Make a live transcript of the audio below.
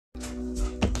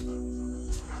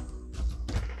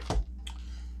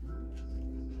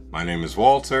My name is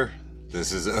Walter,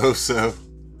 this is Oso,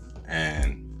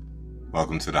 and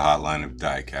welcome to the Hotline of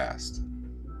Diecast.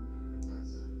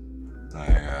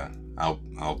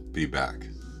 I'll be back.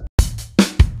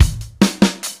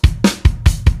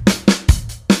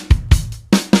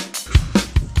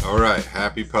 Alright,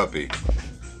 happy puppy.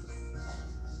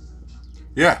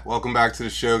 Yeah, welcome back to the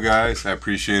show, guys. I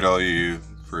appreciate all you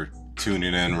for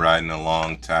tuning in, riding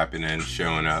along, tapping in,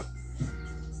 showing up.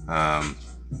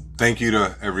 Thank you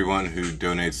to everyone who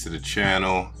donates to the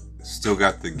channel. Still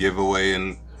got the giveaway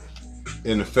in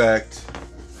effect.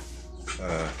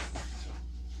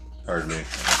 Pardon me.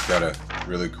 Got a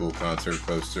really cool concert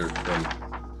poster from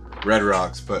Red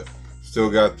Rocks, but still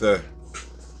got the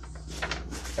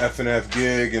F&F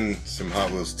gig and some Hot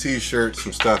Wheels t-shirts,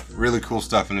 some stuff, really cool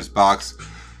stuff in this box.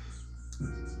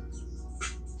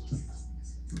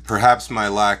 Perhaps my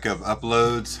lack of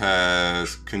uploads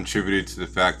has contributed to the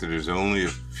fact that there's only a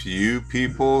few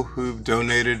people who've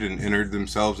donated and entered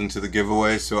themselves into the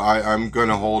giveaway, so I'm going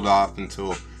to hold off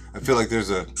until I feel like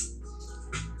there's a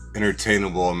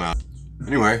entertainable amount.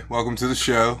 Anyway, welcome to the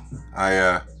show.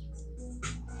 I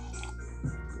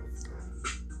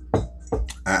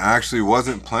actually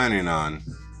wasn't planning on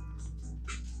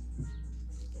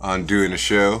doing a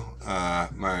show.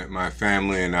 My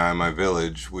family and I, my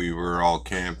village, we were all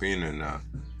camping and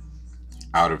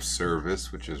out of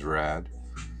service, which is rad.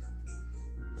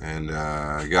 And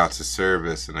I got to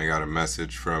service and I got a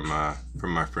message from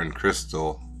my friend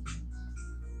Crystal.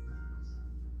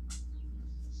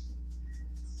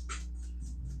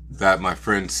 That my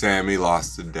friend Sammie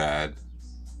lost a dad.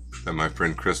 That my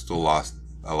friend Crystal lost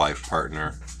a life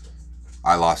partner.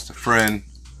 I lost a friend.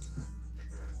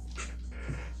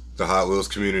 The Hot Wheels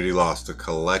community lost a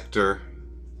collector,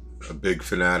 a big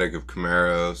fanatic of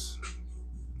Camaros.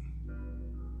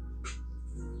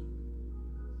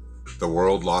 The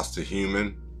world lost a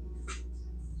human.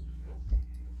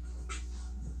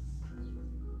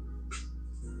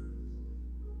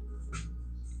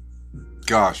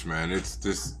 Gosh, man, it's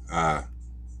this,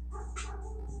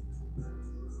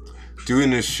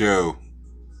 doing this show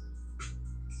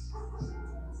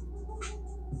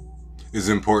is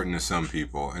important to some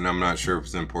people, and I'm not sure if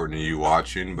it's important to you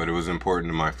watching, but it was important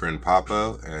to my friend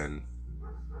Papo, and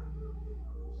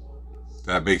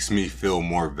that makes me feel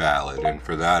more valid, and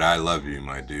for that, I love you,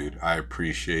 my dude. I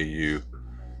appreciate you.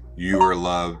 You are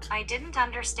loved. I didn't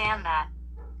understand that.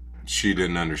 She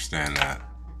didn't understand that.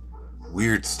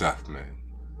 Weird stuff, man.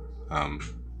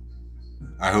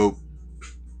 I hope...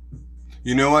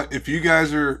 You know what? If you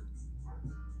guys are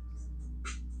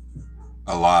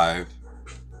alive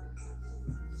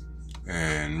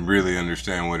and really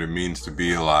understand what it means to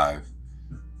be alive,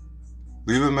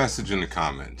 leave a message in the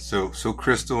comments so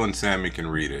Crystal and Sammie can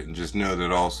read it, and just know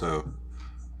that also,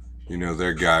 you know,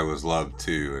 their guy was loved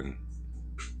too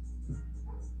and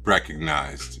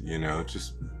recognized, you know,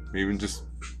 just even just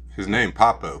his name,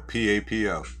 Papo,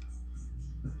 P-A-P-O.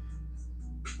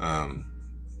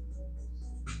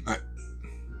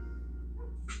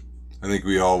 I think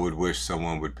we all would wish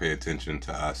someone would pay attention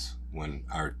to us when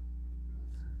our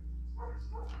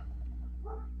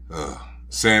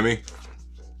Sammie,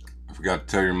 I forgot to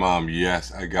tell your mom,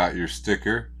 yes, I got your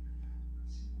sticker.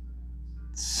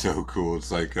 It's so cool.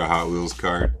 It's like a Hot Wheels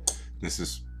card.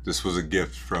 This was a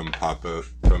gift from Papo,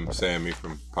 from Sammie,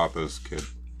 from Papo's kid.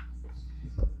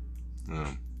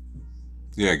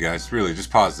 Yeah, guys, really,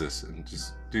 just pause this and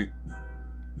just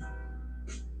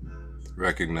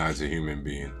recognize a human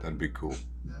being. That'd be cool.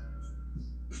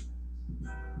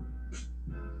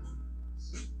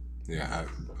 Yeah,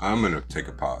 I'm gonna take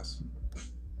a pause.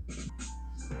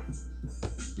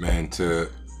 Man, to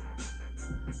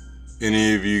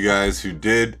any of you guys who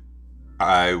did,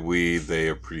 they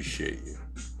appreciate you.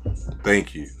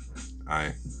 Thank you.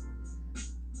 I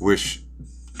wish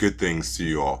good things to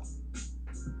you all.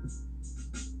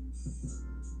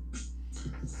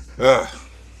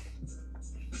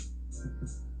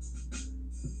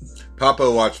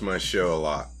 Papo watched my show a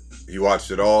lot. He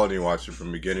watched it all, and he watched it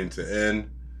from beginning to end.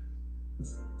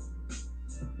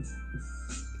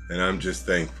 And I'm just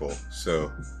thankful.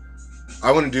 So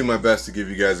I want to do my best to give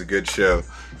you guys a good show.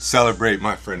 Celebrate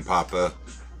my friend Papo.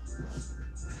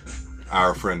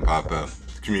 Our friend Papo.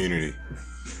 The community.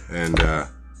 And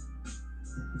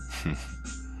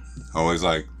always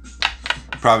like,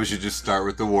 probably should just start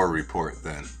with the war report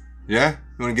then. Yeah?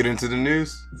 You want to get into the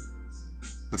news?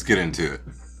 Let's get into it.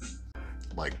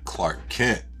 Like Clark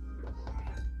Kent.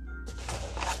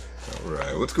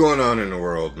 Alright, what's going on in the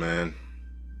world, man?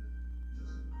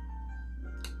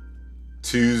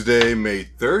 Tuesday, May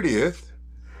 30th,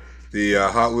 the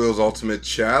Hot Wheels Ultimate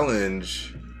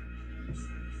Challenge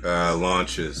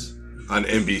launches on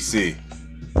NBC.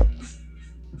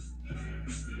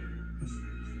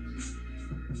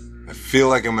 I feel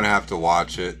like I'm gonna have to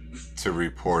watch it to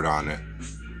report on it.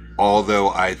 Although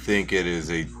I think it is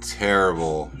a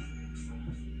terrible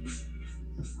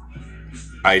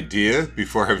idea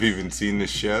before I've even seen the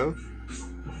show,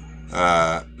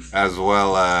 as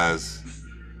well as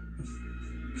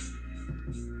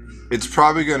it's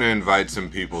probably going to invite some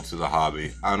people to the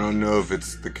hobby. I don't know if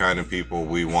it's the kind of people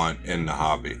we want in the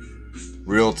hobby.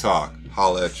 Real talk,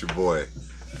 holla at your boy.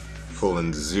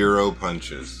 Pulling zero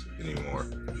punches anymore.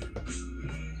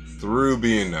 Through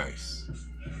being nice.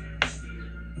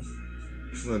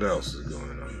 What else is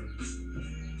going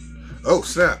on? Oh,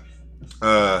 snap.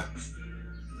 The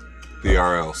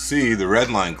RLC, the Red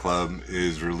Line Club,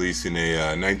 is releasing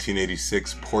a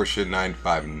 1986 Porsche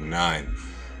 959.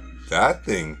 That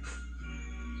thing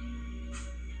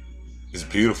is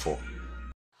beautiful.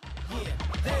 Yeah,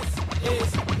 this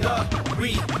is the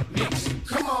remix.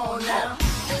 Come on now.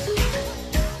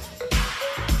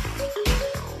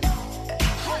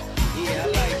 Yeah, I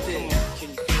like this. Can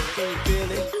you feel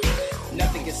it?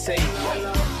 Nothing can save you.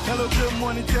 Hello, good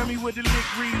morning, tell me what the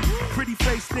lick read. Pretty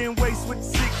face, thin waist with the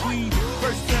sick weed.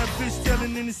 First time fish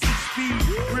telling in the 6-speed.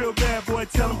 Real bad boy,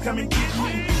 tell him come and get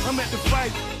me. I'm at the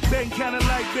fight, betting kinda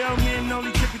like Bellman.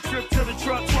 Only took a trip to the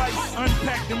truck twice.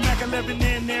 Unpacked the Mac 11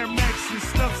 in Air Maxes.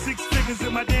 Stuffed 6 figures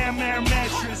in my damn Air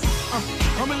mattress.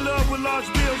 I'm in love with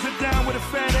large bills, and down with a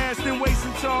fat ass, then waist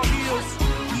and tall heels.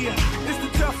 Yeah, it's the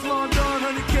tough London,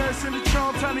 100 carats in the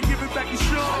trunk, time to give it back to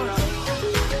Sean.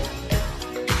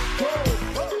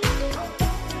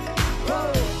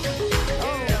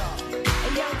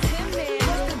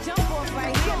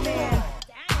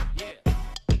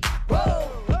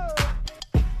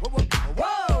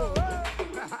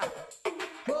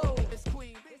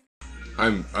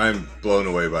 I'm blown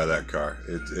away by that car.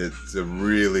 It's a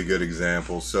really good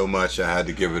example. So much I had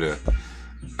to give it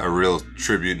a real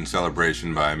tribute and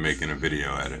celebration by making a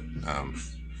video at it.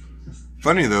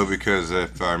 Funny though, because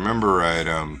if I remember right,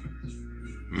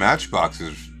 Matchbox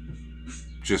has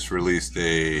just released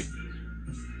maybe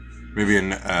a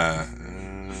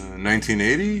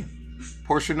 1980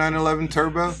 Porsche 911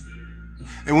 Turbo.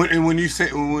 And when you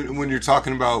say when you're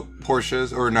talking about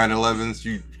Porsches or 911s,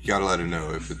 you gotta let it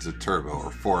know if it's a turbo or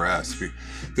 4S.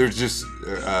 There's just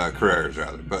Carreras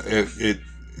rather, but it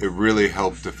really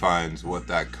helped defines what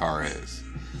that car is.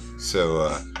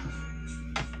 So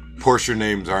Porsche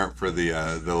names aren't for the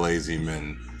lazy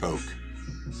men folk.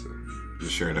 So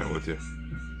just sharing that with you.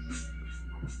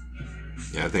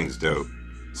 Yeah, that thing's dope.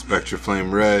 Spectra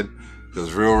Flame Red,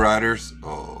 those Real Riders.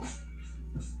 Oh.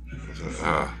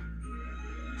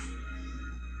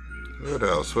 What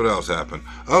else? What else happened?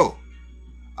 Oh,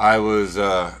 I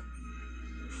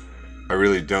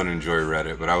really don't enjoy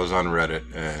Reddit, but I was on Reddit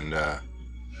and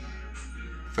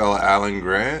fella Alan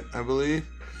Grant, I believe,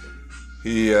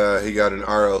 he got an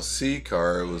RLC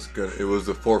car. It was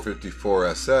the 454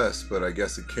 SS, but I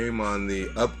guess it came on the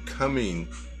upcoming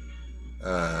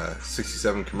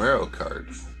 67 Camaro card.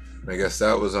 And I guess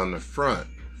that was on the front.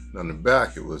 And on the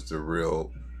back, it was the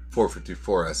real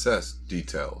 454 SS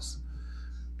details.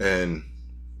 And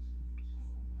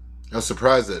I was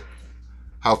surprised at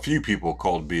how few people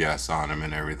called BS on him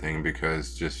and everything,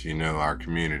 because just, our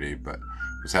community, but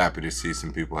was happy to see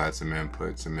some people had some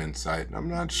input, some insight. And I'm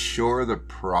not sure the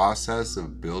process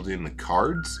of building the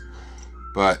cards,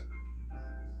 but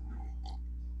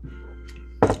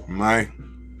my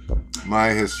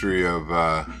history of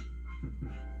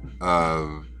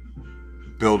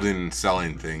building and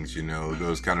selling things,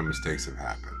 those kind of mistakes have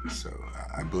happened. So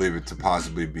I believe it to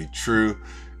possibly be true.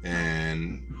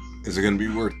 And is it going to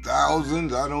be worth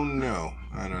thousands? I don't know.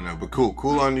 But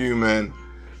cool on you, man.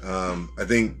 I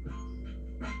think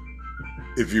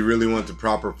if you really want the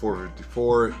proper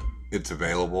 454, it's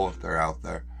available if they're out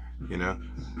there, yeah.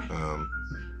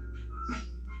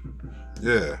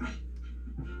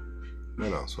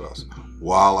 What else?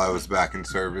 While I was back in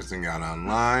service and got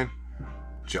online,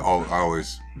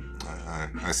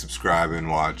 I subscribe and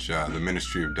watch the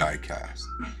Ministry of Diecast,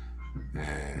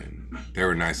 and they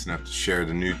were nice enough to share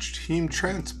the new team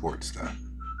transport stuff.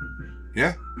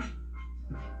 Yeah,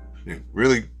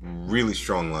 really, really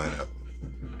strong lineup.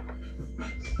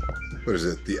 What is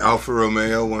it? The Alfa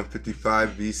Romeo 155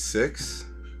 V6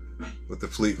 with the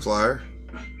Fleet Flyer.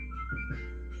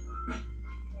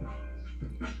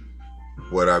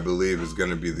 What I believe is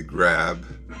going to be the Grab.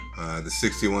 The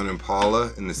 61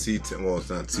 Impala and the C10. Well, it's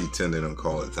not C10, they don't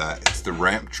call it that. It's the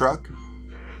ramp truck.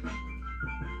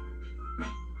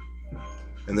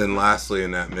 And then lastly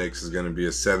in that mix is going to be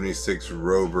a 76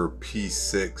 Rover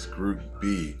P6 Group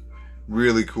B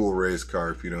Really cool race car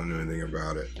if you don't know anything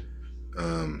about it.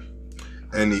 And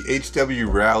the HW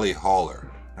Rally Hauler.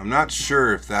 I'm not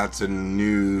sure if that's a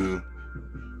new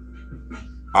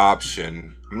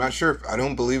option. I'm not sure if, I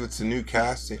don't believe it's a new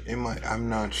cast. I'm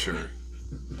not sure.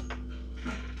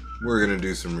 We're gonna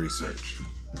do some research.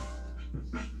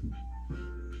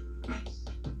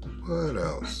 What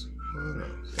else?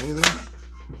 Anything?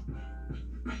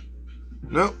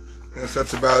 Nope. Guess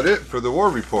that's about it for the war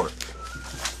report.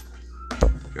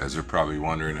 You guys are probably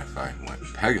wondering if I went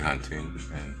peg hunting,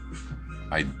 and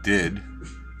I did.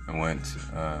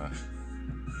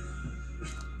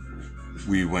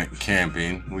 We went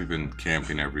camping. We've been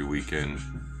camping every weekend.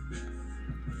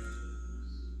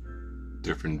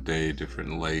 Different day,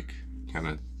 different lake, kind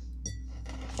of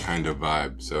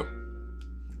vibe. So,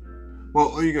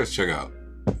 well, you guys check out.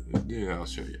 Yeah, I'll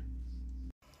show you.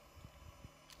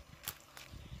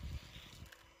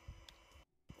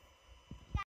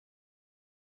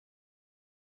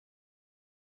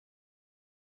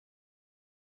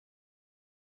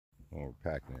 Well,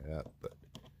 we're packing it up, but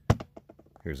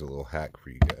here's a little hack for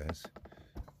you guys.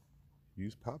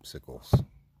 Use popsicles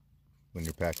when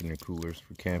you're packing your coolers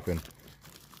for camping,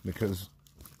 because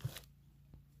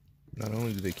not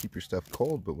only do they keep your stuff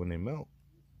cold, but when they melt,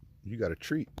 you got a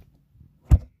treat.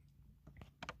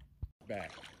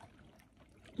 Back.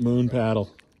 Moon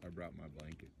paddle. I brought my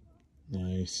blanket.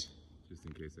 Nice. Just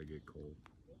in case I get cold.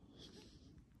 It's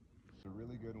a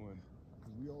really good one.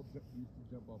 We all used to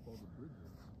jump off all the bridges.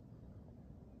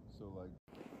 So like...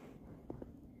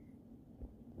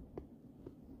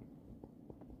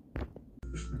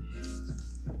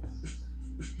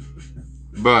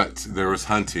 But there was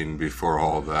hunting before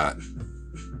all that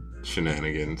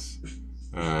shenanigans.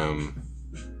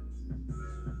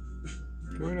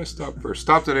 Where did I stop first?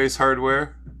 Stopped at Ace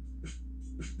Hardware.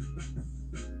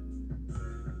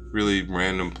 Really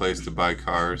random place to buy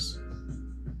cars.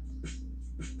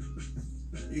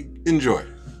 Enjoy.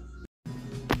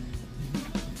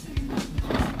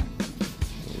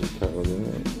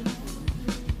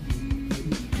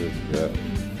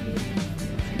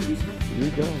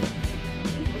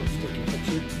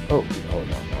 Oh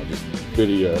no, just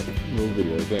video, little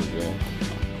video, thanks, man.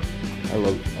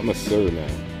 I'm a sir now.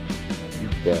 You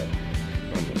bet.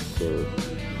 I'm a sir.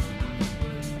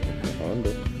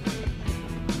 Honda.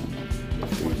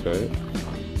 That's what you say.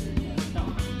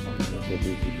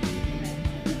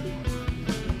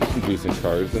 Some decent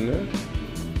cars in there.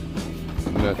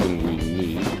 Nothing we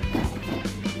need.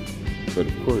 But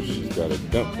of course, she's got a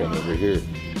dump gun over here. So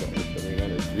I got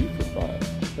her 3 for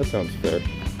 5. That sounds fair.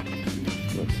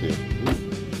 Let's see.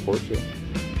 Porsche.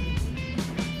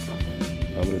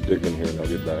 I'm gonna dig in here and I'll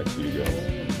get back to you guys.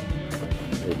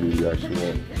 Maybe you actually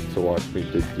want to watch me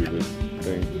dig through this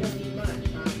thing.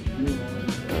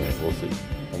 Alright, we'll see.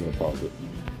 I'm gonna pause it.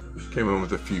 Came in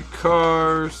with a few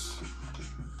cars.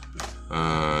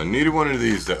 Needed one of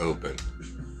these to open.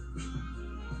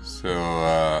 So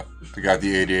I got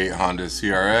the 88 Honda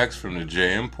CRX from the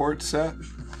J Import set.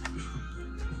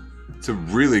 It's a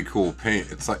really cool paint.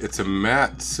 It's a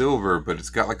matte silver, but it's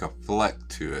got like a fleck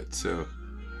to it. So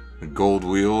the gold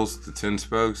wheels, the 10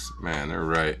 spokes, man, they're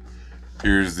right.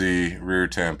 Here's the rear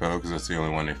tampo, because that's the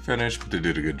only one they finished, but they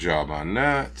did a good job on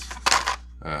that.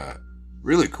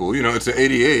 Really cool. You know, it's an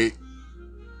 88.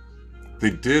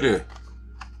 They did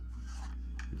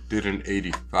an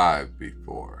 85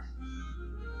 before.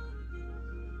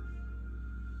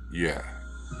 Yeah,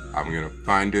 I'm gonna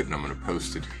find it and I'm gonna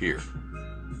post it here.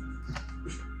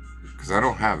 Because I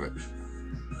don't have it.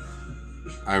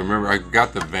 I remember I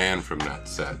got the van from that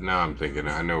set. Now I'm thinking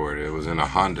I know where it is. It was in a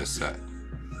Honda set.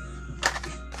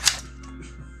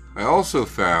 I also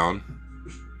found...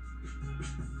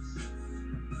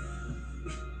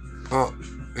 Oh,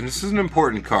 and this is an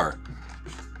important car.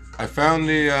 I found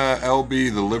the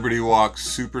LB, the Liberty Walk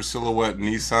Super Silhouette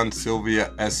Nissan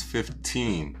Silvia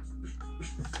S15.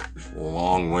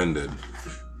 Long-winded.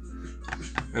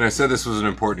 And I said this was an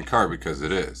important car because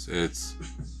it is. It's,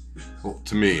 well,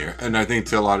 to me, and I think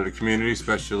to a lot of the community,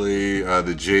 especially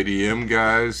the JDM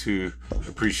guys who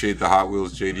appreciate the Hot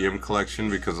Wheels JDM collection,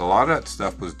 because a lot of that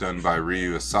stuff was done by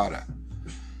Ryu Asada.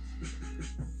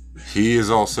 He is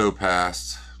also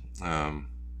passed.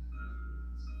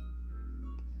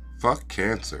 Fuck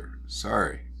cancer.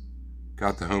 Sorry.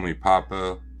 Got the homie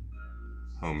Papo.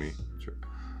 A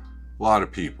lot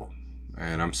of people.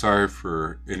 And I'm sorry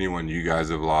for anyone you guys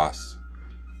have lost.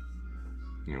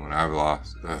 Anyone I've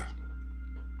lost.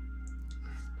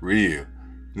 Ryu.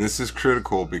 And this is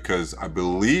critical because I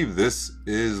believe this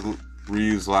is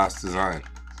Ryu's last design.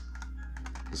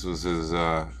 This was his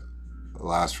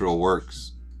last real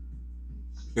works.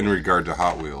 in regard to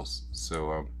Hot Wheels.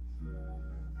 So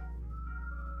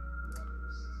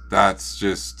that's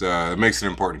just it makes it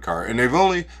an important car. And they've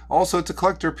only also, it's a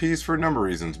collector piece for a number of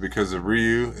reasons, because of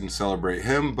Ryu and celebrate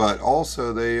him, but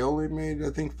also they only made,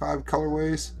 I think, 5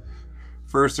 colorways.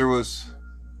 First there was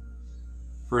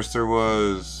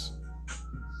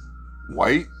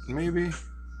white, maybe.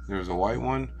 There was a white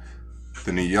one,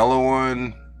 then a yellow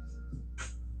one,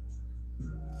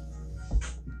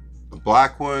 a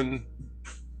black one,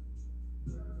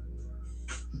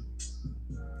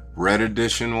 red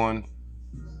edition one.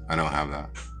 I don't have that.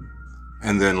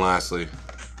 And then lastly,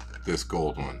 this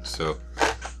gold one. So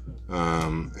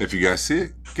if you guys see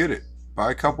it, get it.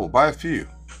 Buy a couple, buy a few.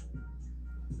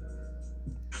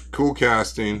 Cool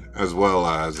casting, as well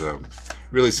as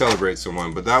really celebrate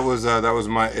someone. But that was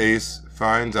my ace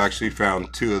finds. I actually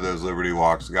found 2 of those Liberty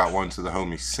Walks. Got one to the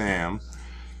homie Sam,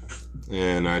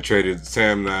 and I traded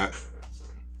Sam that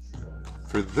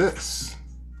for this.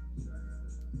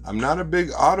 I'm not a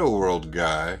big Auto World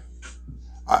guy.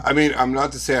 I mean, I'm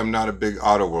not to say I'm not a big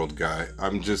Auto World guy.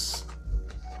 I'm just,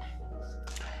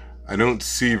 I don't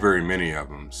see very many of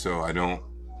them, so I don't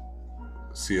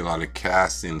see a lot of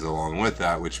castings along with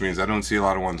that, which means I don't see a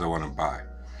lot of ones I want to buy.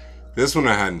 This one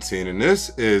I hadn't seen, and this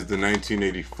is the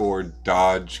 1984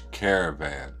 Dodge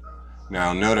Caravan.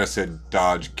 Now, note I said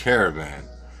Dodge Caravan,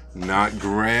 not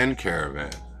Grand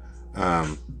Caravan.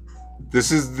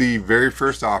 This is the very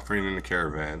first offering in the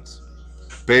Caravans.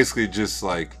 Basically, just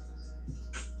like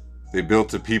they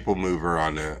built a people mover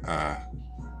on it.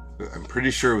 I'm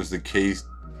pretty sure it was the K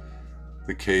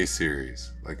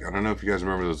series. Like, I don't know if you guys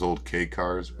remember those old K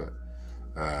cars, but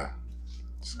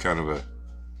it's kind of a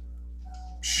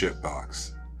shit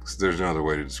box. There's no other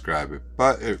way to describe it.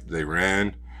 But they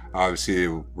ran. Obviously,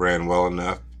 it ran well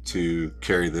enough to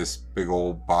carry this big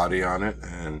old body on it,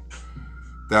 and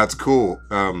that's cool.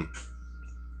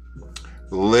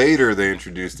 Later, they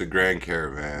introduced the Grand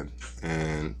Caravan,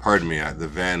 and pardon me, the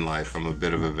van life. I'm a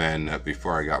bit of a van nut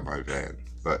before I got my van,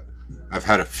 but I've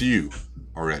had a few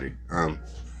already.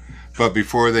 But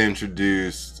before they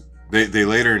introduced, they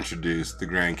later introduced the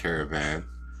Grand Caravan,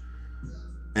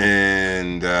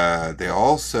 and they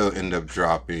also end up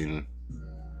dropping,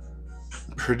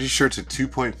 I'm pretty sure it's a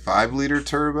 2.5 liter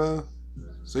turbo.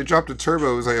 So they dropped a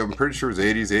turbo. It was like, I'm pretty sure it was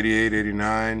 80s, 88,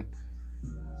 89.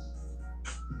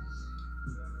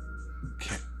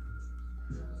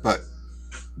 But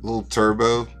little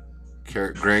turbo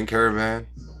Grand Caravan,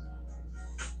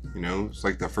 you know, it's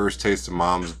like the first taste of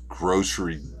mom's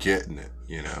grocery getting it,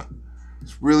 you know.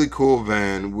 It's really cool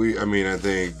van. I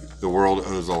think the world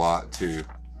owes a lot to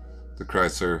the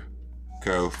Chrysler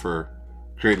Co. for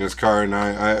creating this car, and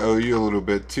I owe you a little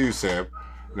bit too, Sam.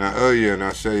 And I owe you, and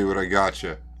I'll show you what I got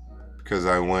you, because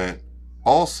I went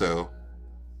also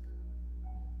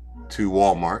to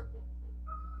Walmart.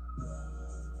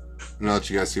 And I'll let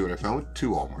you guys see what I found with 2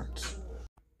 Walmarts.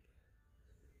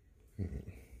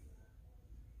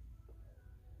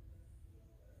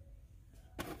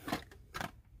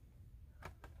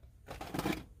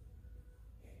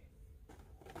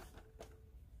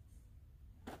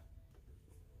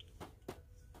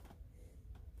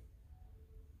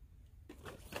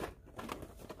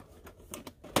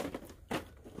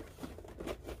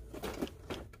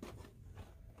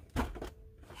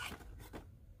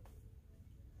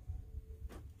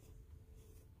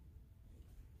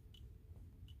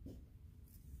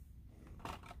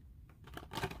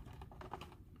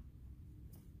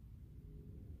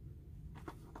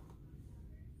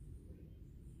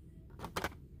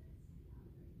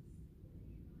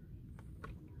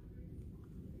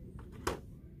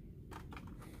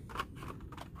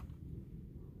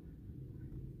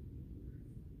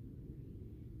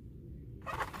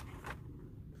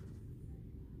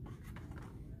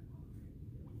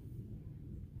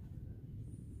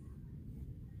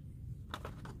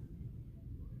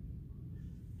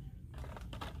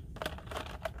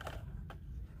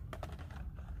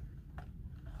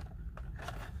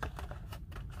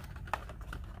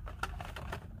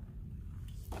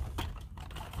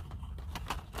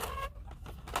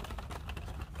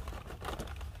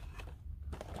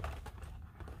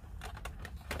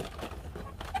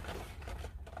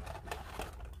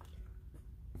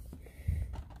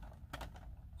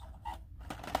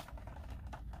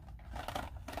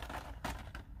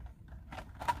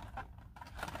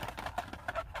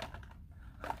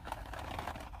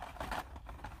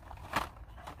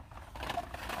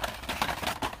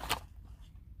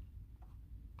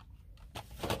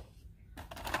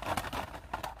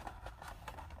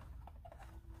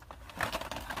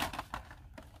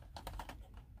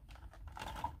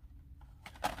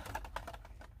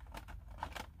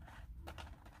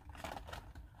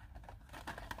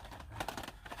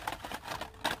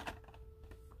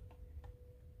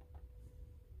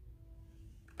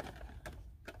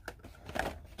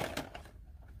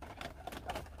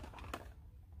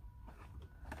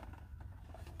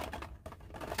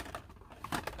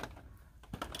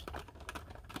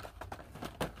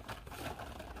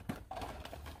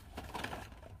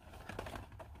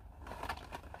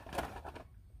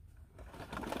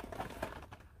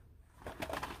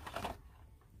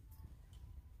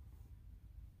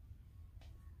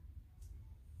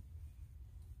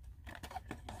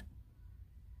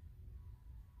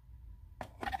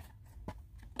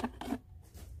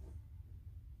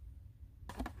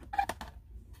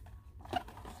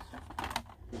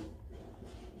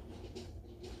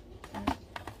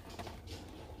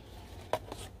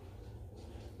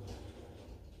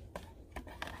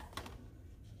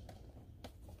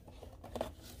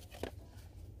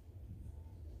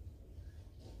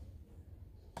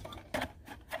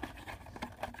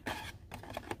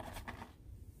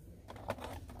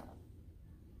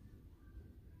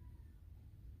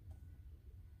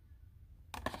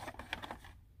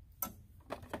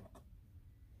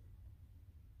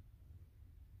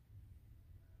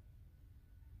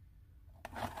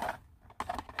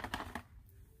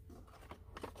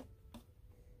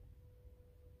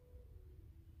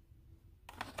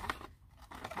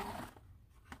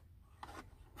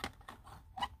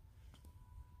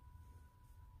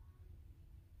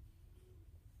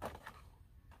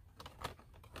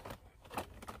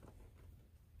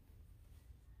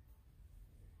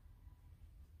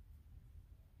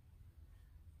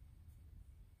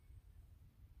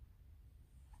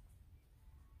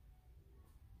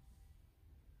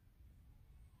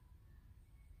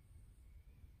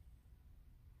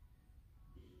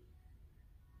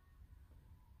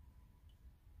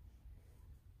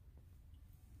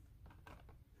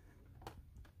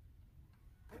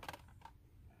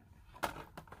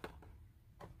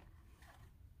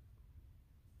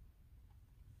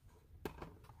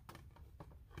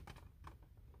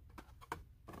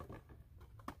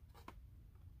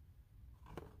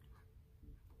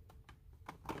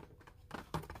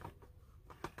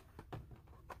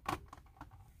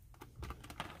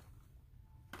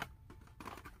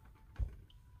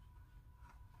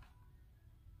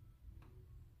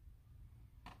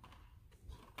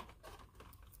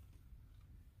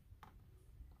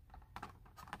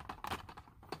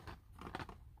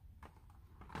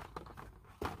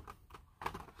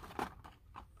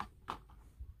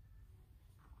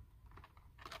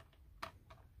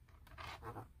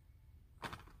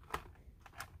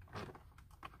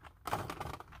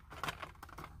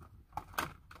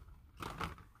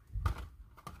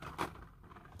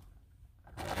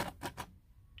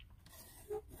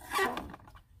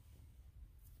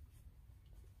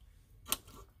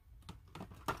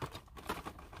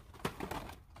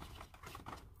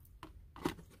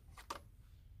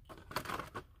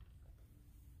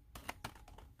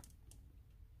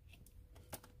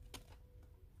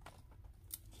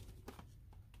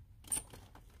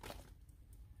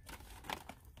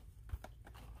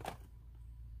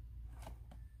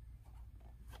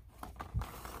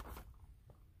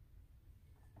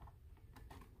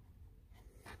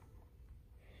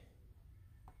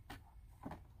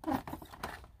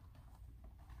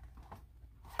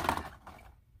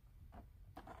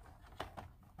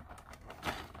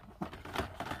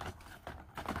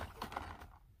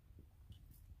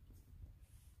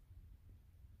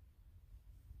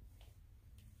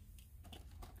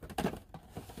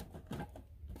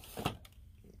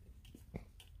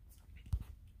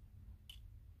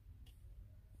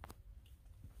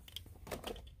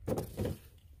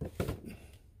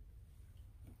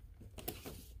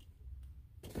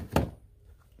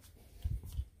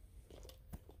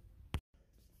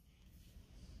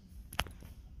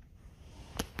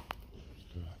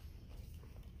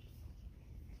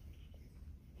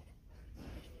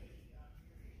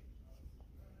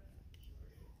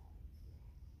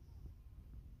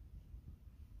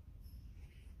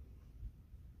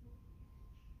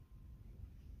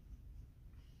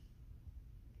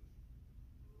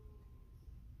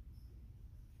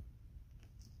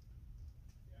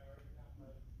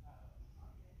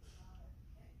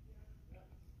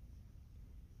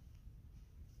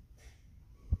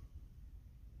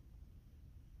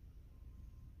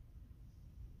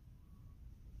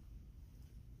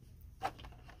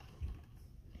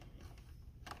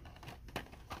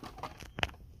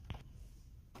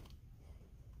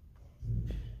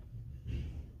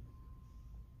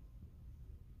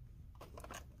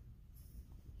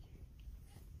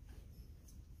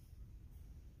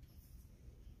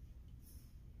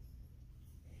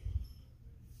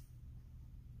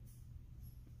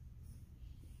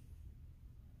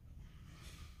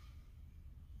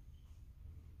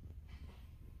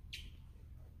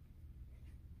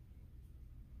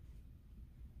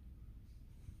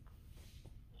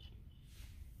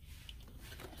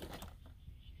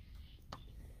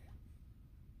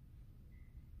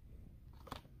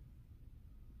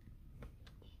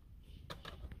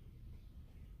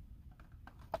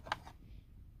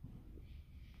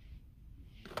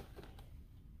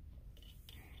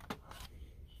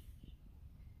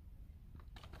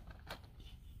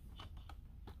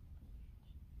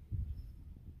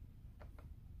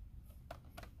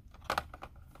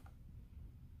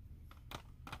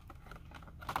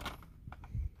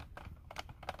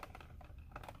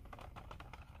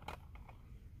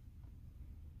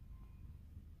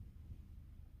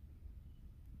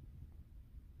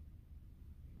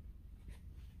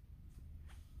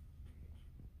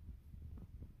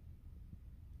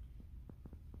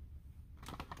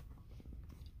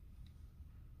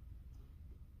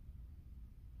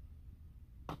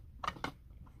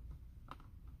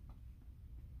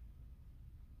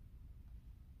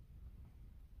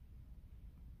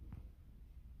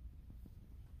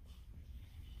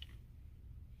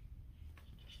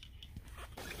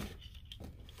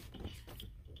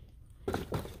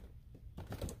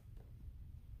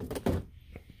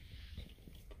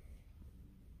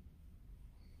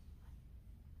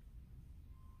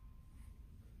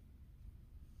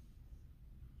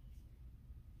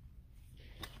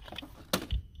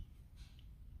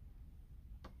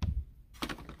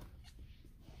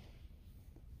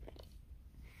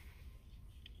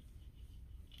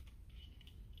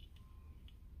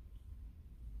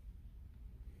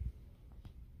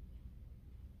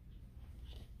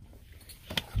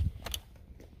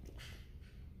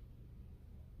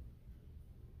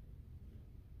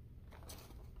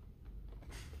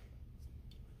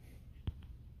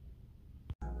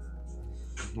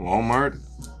 Walmart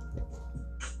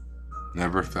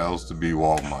never fails to be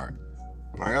Walmart.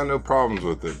 I got no problems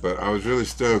with it, but I was really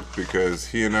stoked because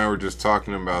he and I were just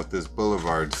talking about this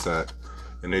Boulevard set,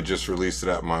 and they just released it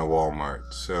at my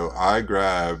Walmart. So I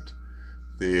grabbed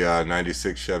the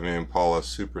 96 Chevy Impala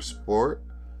Super Sport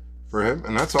for him,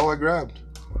 and that's all I grabbed.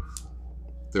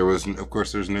 There was, of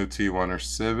course, there's no T1 or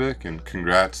Civic, and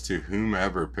congrats to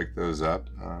whomever picked those up.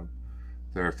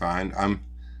 They're fine. I'm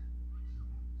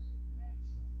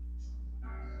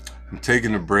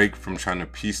taking a break from trying to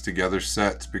piece together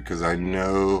sets because I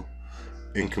know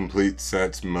incomplete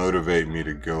sets motivate me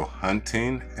to go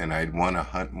hunting, and I'd want to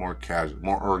hunt more casual,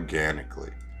 more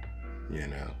organically, you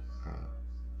know,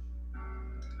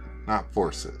 not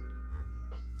force it.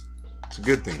 It's a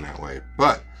good thing that way.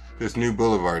 But this new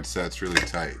Boulevard set's really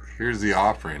tight. Here's the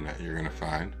offering that you're gonna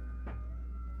find.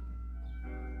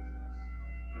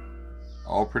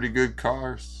 All pretty good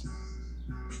cars.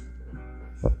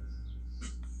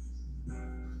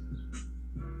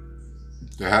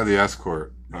 They had the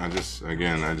Escort. I just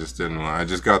didn't want. I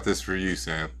just got this for you,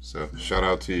 Sam. So shout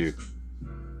out to you.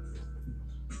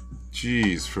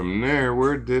 Jeez, from there,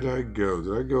 where did I go?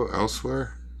 Did I go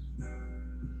elsewhere?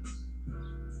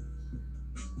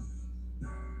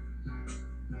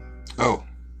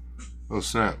 Oh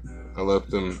snap! I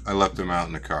left them out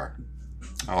in the car.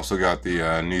 I also got the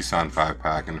Nissan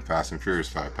 5-pack and the Fast and Furious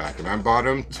 5-pack, and I bought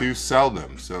them to sell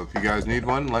them. So if you guys need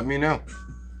one, let me know.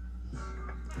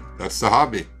 That's the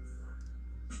hobby.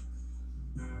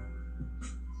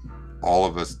 All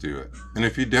of us do it. And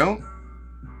if you don't,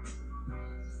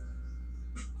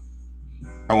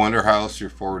 I wonder how else you're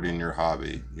forwarding your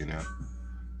hobby, you know.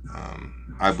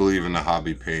 I believe in the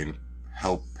hobby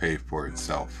help pay for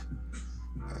itself.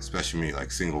 Especially me,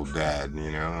 like single dad,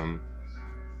 you know.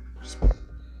 Just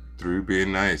through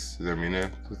being nice. I mean,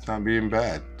 it's not being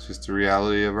bad. It's just the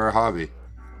reality of our hobby.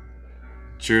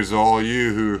 Cheers to all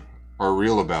you who are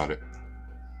real about it.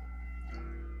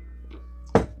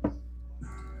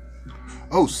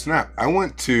 Oh snap! I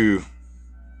went to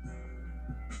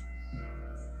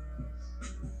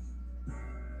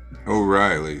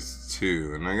O'Reilly's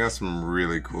too, and I got some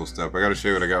really cool stuff. I got to show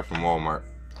you what I got from Walmart,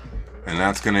 and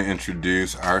that's going to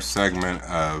introduce our segment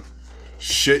of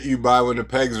shit you buy when the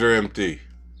pegs are empty.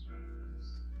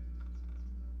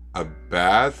 A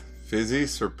bath fizzy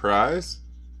surprise?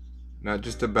 Not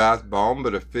just a bath bomb,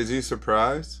 but a fizzy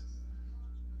surprise.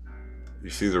 You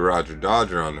see the Roger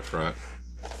Dodger on the front.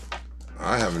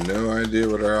 I have no idea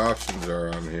what our options are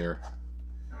on here.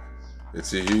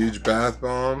 It's a huge bath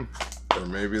bomb, or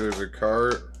maybe there's a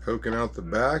car poking out the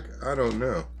back. I don't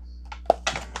know.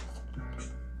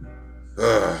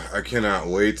 I cannot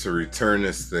wait to return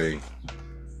this thing.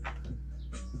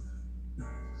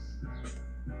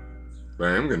 But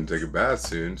I am going to take a bath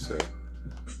soon, so.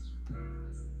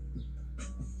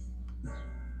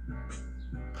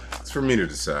 It's for me to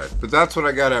decide. But that's what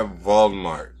I got at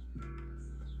Walmart.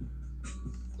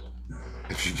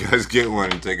 If you guys get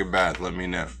one and take a bath, let me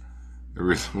know. I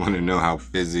really want to know how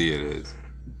fizzy it is.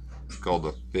 It's called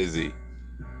a fizzy.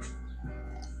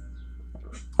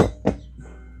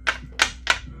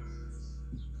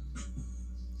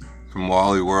 From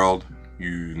Wally World,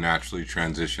 you naturally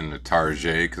transition to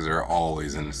Target because they're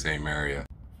always in the same area.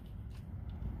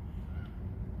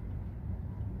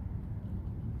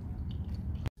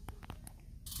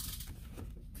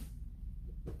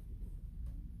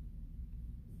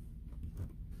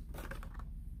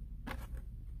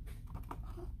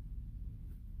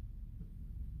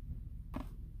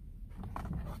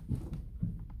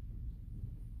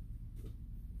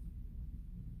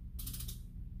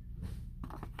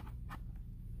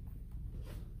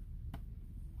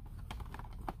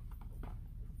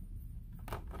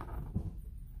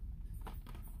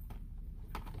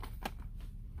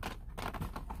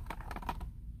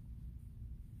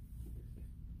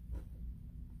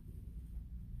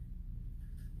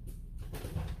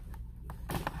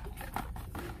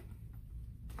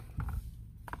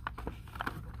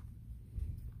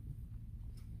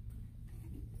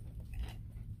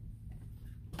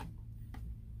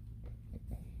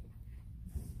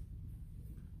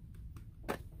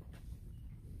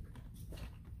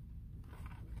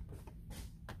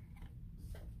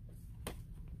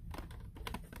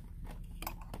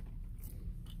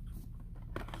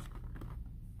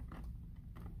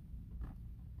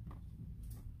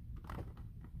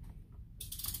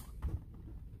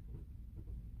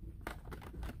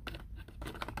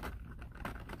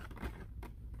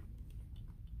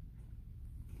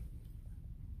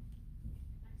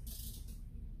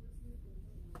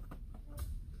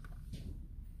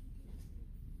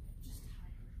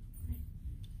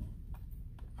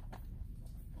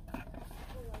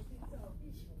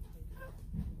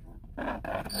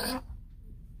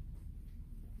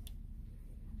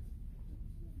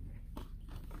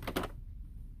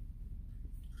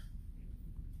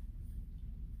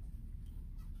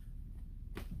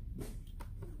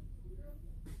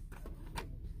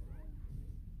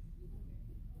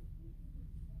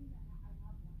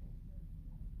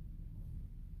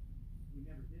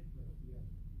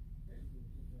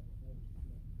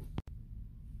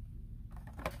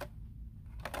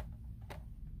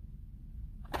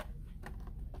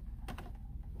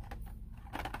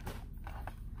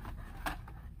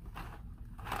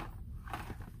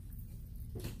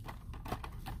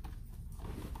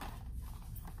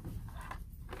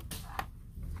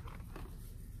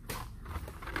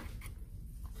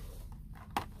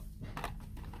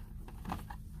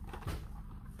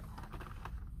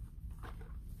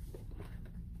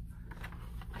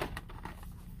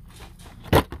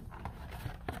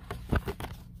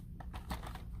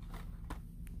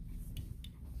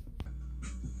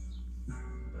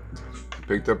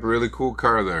 picked up a really cool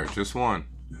car there. Just one.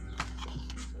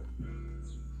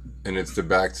 And it's the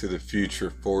Back to the Future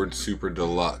Ford Super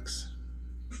Deluxe.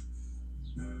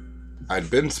 I'd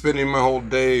been spending my whole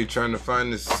day trying to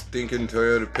find this stinking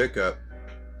Toyota pickup.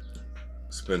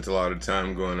 Spent a lot of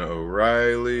time going to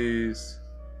O'Reilly's.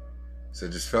 So I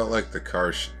just felt like the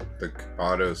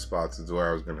auto spots is where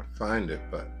I was going to find it,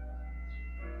 but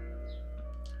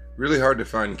really hard to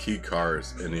find key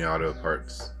cars in the auto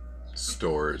parts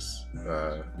stores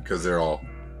because they're all,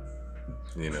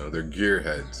 you know, they're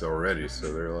gearheads already.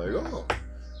 So they're like, oh,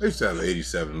 I used to have an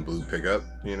 87 blue pickup,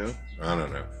 you know? I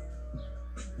don't know.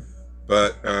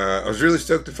 But I was really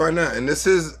stoked to find that. And this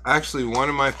is actually one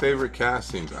of my favorite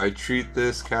castings. I treat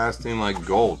this casting like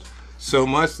gold. So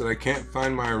much that I can't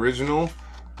find my original,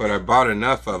 but I bought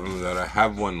enough of them that I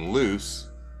have one loose.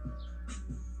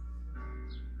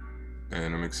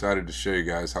 And I'm excited to show you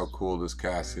guys how cool this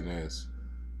casting is.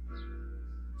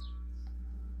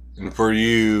 And for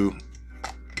you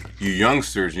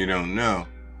youngsters, you don't know,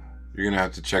 you're gonna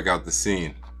have to check out the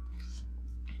scene.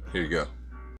 Here you go.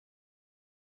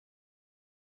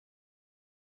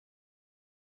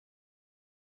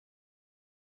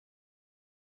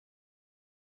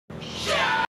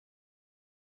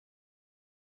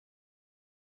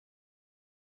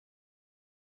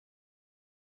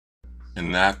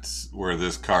 And that's where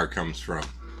this car comes from.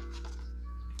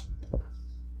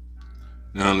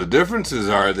 Now the differences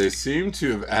are they seem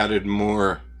to have added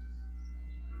more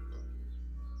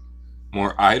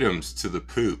items to the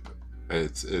poop.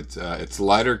 It's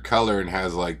lighter color and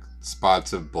has like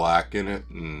spots of black in it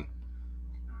and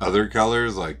other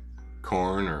colors like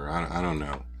corn or I don't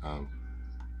know.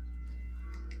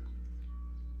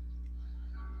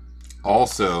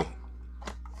 Also,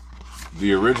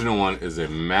 the original one is a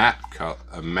matte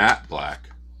black,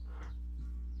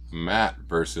 matte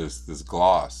versus this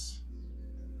gloss.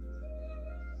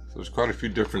 So there's quite a few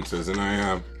differences, and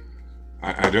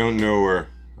I don't know where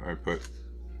I put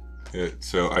it,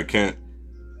 so I can't.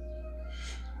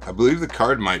 I believe the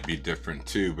card might be different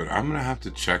too, but I'm gonna have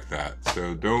to check that.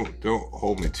 So don't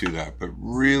hold me to that. But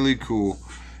really cool.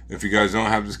 If you guys don't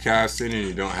have this casting and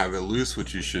you don't have it loose,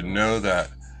 which you should know that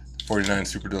 49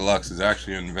 Super Deluxe is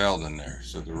actually unveiled in there.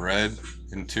 So the red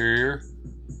interior,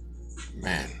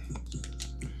 man,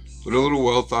 what a little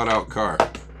well thought out car.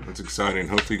 That's exciting.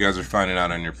 Hopefully you guys are finding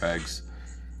out on your pegs.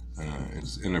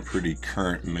 It's in a pretty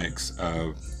current mix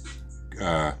of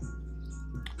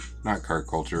not car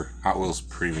culture, Hot Wheels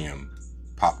premium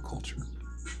pop culture.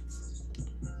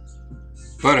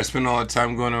 But I spent all the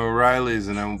time going to O'Reilly's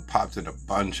and I popped in a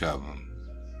bunch of them.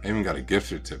 I even got a gift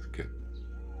certificate.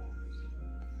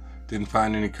 Didn't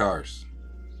find any cars.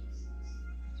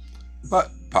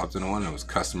 But popped into one that was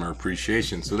customer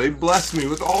appreciation. So they blessed me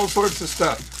with all sorts of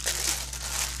stuff.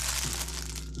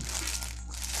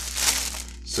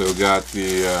 So got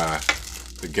the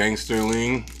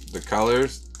gangsterling, the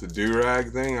colors, the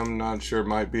do-rag thing. I'm not sure, it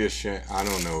might be a shame. I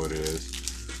don't know what it is.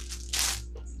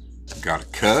 Got a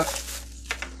cup.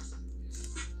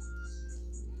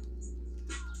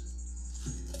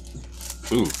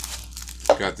 Ooh.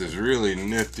 Got this really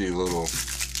nifty little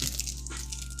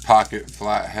pocket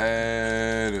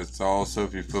flathead. It's also,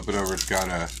 if you flip it over, it's got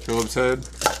a Phillips head.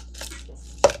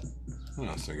 What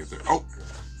else did I get there? Oh!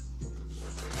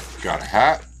 Got a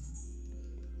hat.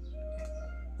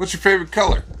 What's your favorite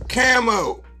color?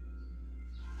 Camo!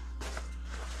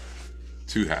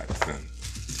 2 hats then.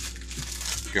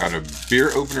 Got a beer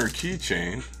opener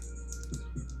keychain.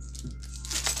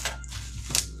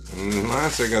 And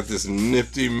last I got this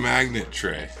nifty magnet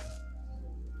tray.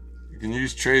 You can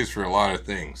use trays for a lot of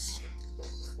things.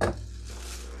 I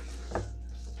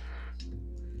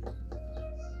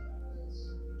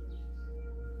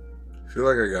feel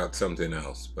like I got something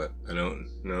else, but I don't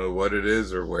know what it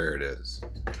is or where it is.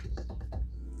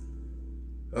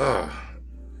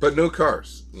 But no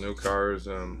cars. No cars,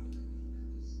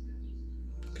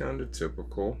 kind of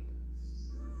typical.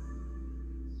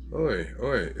 Oi,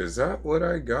 is that what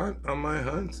I got on my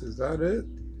hunts? Is that it?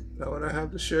 Is that what I have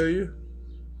to show you?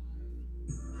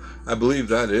 I believe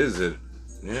that is it.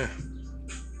 Yeah.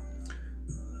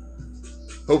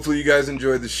 Hopefully you guys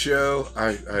enjoyed the show. I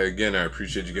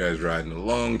appreciate you guys riding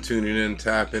along, tuning in,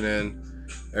 tapping in.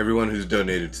 Everyone who's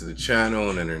donated to the channel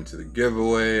and entered into the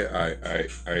giveaway. I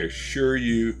assure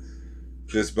you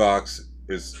this box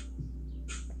is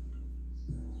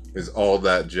all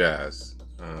that jazz.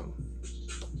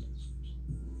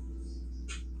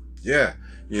 Yeah,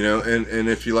 you know, and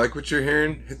if you like what you're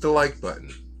hearing, hit the like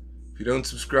button. If you don't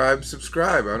subscribe,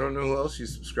 subscribe. I don't know who else you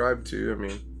subscribe to. I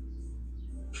mean,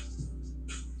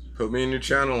 put me in your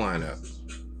channel lineup.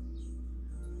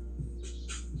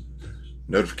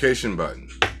 Notification button.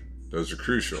 Those are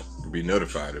crucial to be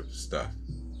notified of stuff.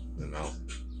 And I'll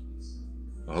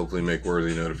hopefully make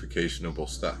worthy notificationable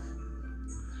stuff.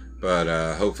 But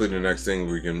hopefully the next thing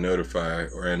we can notify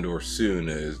or soon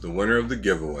is the winner of the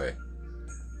giveaway.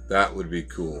 That would be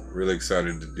cool. Really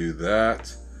excited to do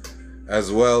that.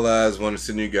 As well as want to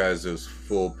send you guys those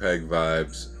full peg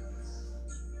vibes.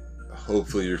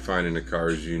 Hopefully you're finding the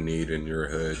cars you need in your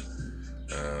hood.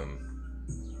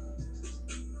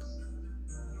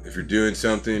 If you're doing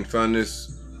something fun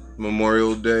this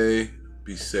Memorial Day,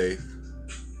 be safe.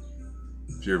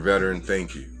 If you're a veteran,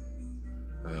 thank you.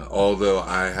 Although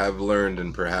I have learned,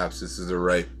 and perhaps this is the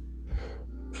right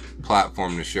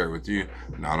platform to share with you,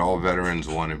 not all veterans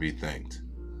want to be thanked.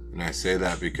 And I say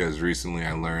that because recently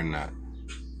I learned that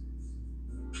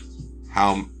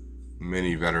how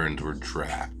many veterans were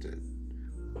drafted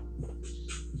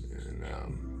and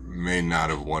may not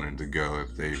have wanted to go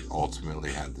if they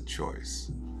ultimately had the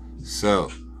choice.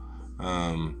 So,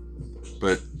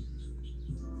 but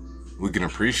we can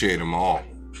appreciate them all,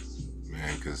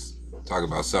 man, because talk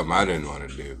about something I didn't want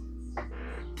to do.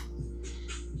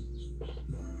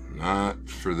 Not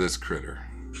for this critter,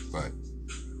 but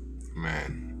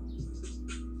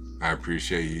man, I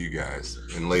appreciate you guys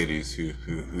and ladies who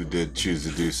did choose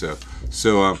to do so.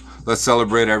 So let's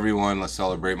celebrate everyone. Let's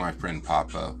celebrate my friend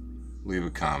Papo. Leave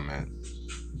a comment.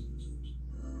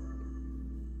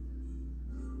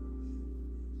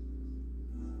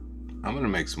 I'm gonna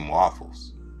make some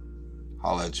waffles.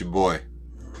 Holla at your boy.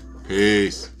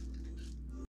 Peace.